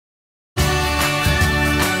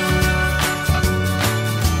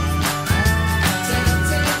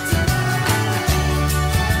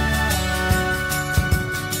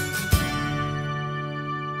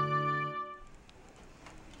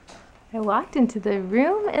walked into the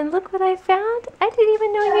room and look what I found. I didn't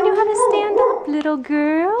even know you knew how to stand up, little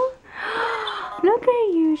girl. Look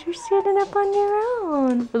at you, you're standing up on your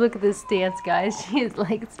own. But look at this stance, guys. She is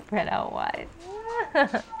like spread out wide.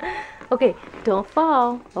 Okay, don't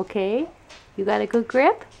fall, okay? You got a good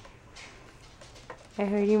grip? I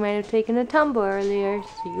heard you might have taken a tumble earlier,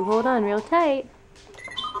 so you hold on real tight.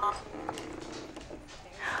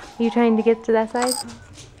 Are you trying to get to that side?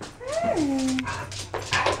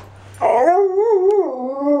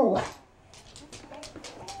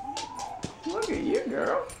 Look at you,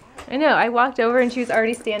 girl. I know, I walked over and she was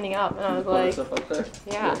already standing up and I was like, Up there.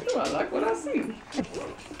 yeah. I like what I see.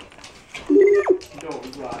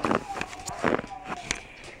 Don't lie.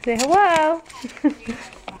 Say hello.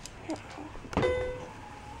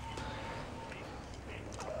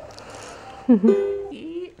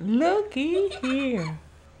 Looky here.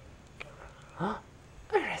 Huh?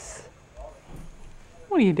 Iris.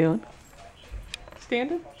 What are you doing?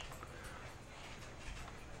 Standing?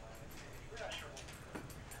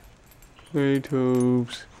 Hey,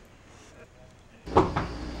 Tobes.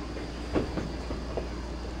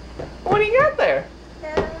 What do you got there?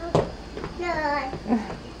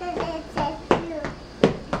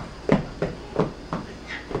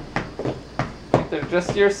 They're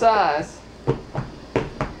just your size.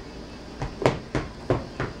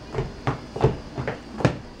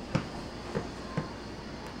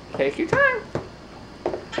 Take your time.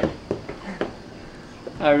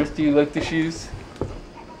 Iris, do you like the shoes?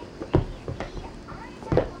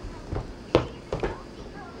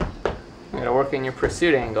 You gotta work on your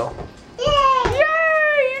pursuit angle. Yay!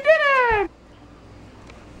 You did it!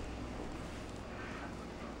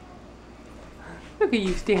 Look at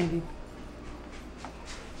you standing.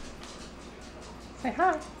 Say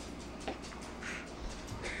hi.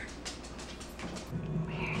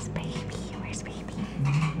 Where's baby? Where's baby?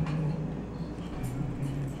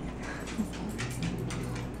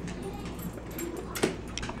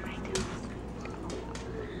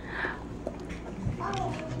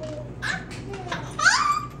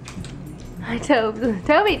 Hi,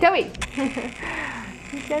 Toby. Toby!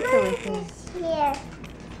 He's gentle with him.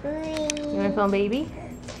 You want to film baby?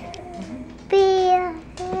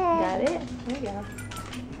 Got it? There you go.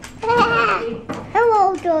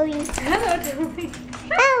 Hello, Toby. Hello, Toby.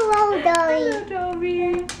 Hello, Toby. Hello, Toby. You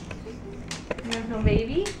want to film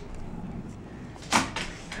baby?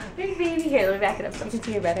 Big baby. Here, let me back it up so you can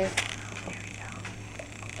see her better.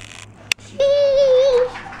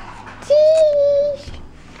 Cheese. Cheese.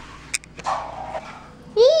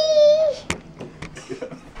 Cheese.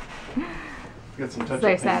 Got some touch. It's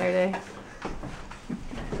like Saturday.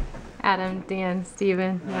 Adam, Dan,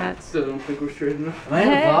 Steven, Matt. Still don't think we're straight enough. Am I in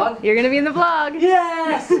the vlog? You're gonna be in the vlog.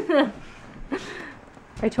 Yes!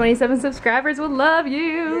 Our 27 subscribers will love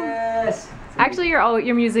you. Yes! Actually,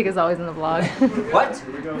 your music is always in the vlog. What?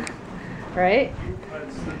 Here we go. Right?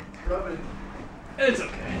 It's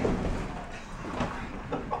okay.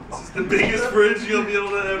 This is the biggest fridge you'll be able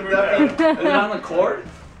to ever have. Is it on the cord?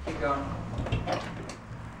 Keep going.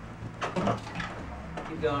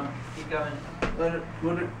 Keep going. Keep going.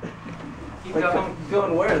 Keep going.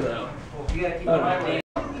 Going where though? You gotta keep going.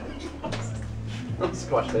 Don't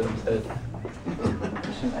squash Adam's head.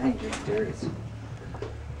 I think you're serious.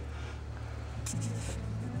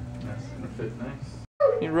 That's gonna fit nice.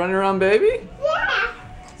 You running around, baby? Yeah.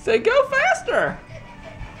 Say go faster!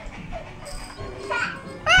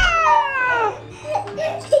 Ah!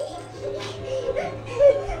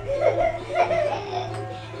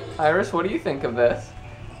 Iris, what do you think of this?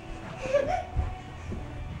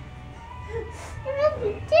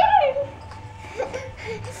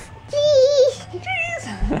 Cheese. Jeez!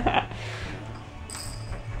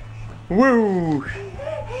 Woo!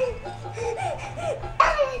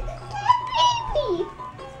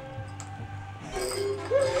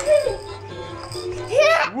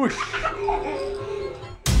 Whoosh!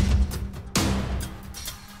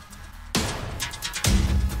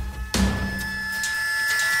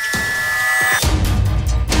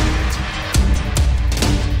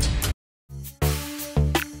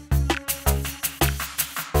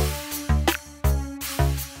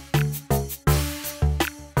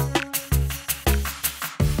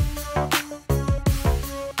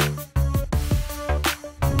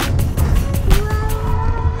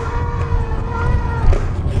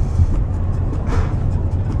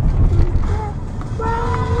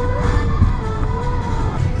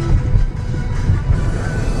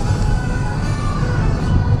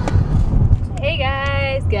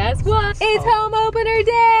 Guess what? It's home opener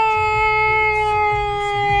day!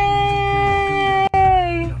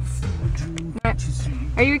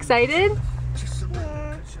 Are you excited?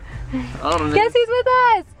 Alden. Guess who's with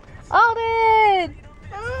us? Alden!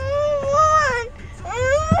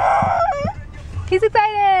 He's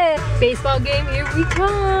excited! Baseball game, here we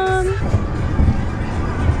come!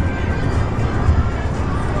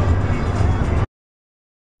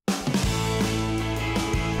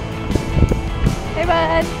 Hey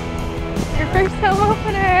bud! Your first home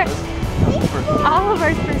opener! All of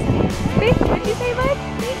our first home. What'd you say, bud?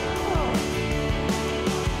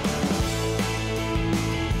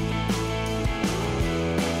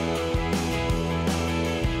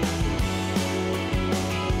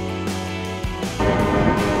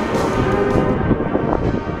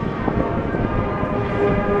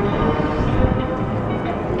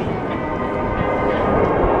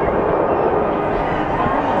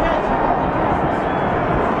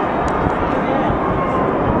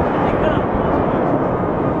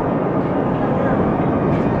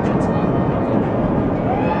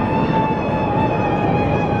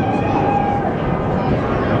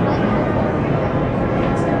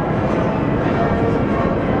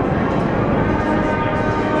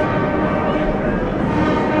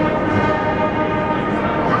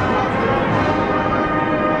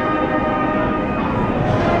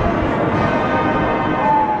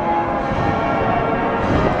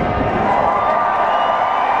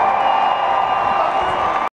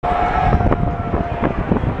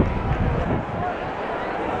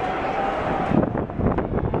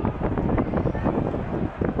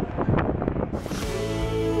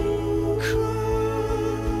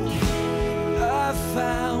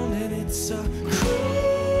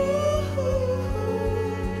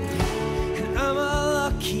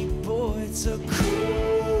 So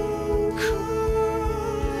cool,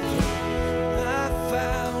 I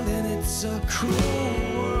found and it's a cruel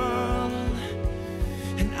world,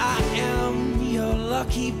 and I am your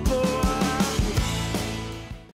lucky boy.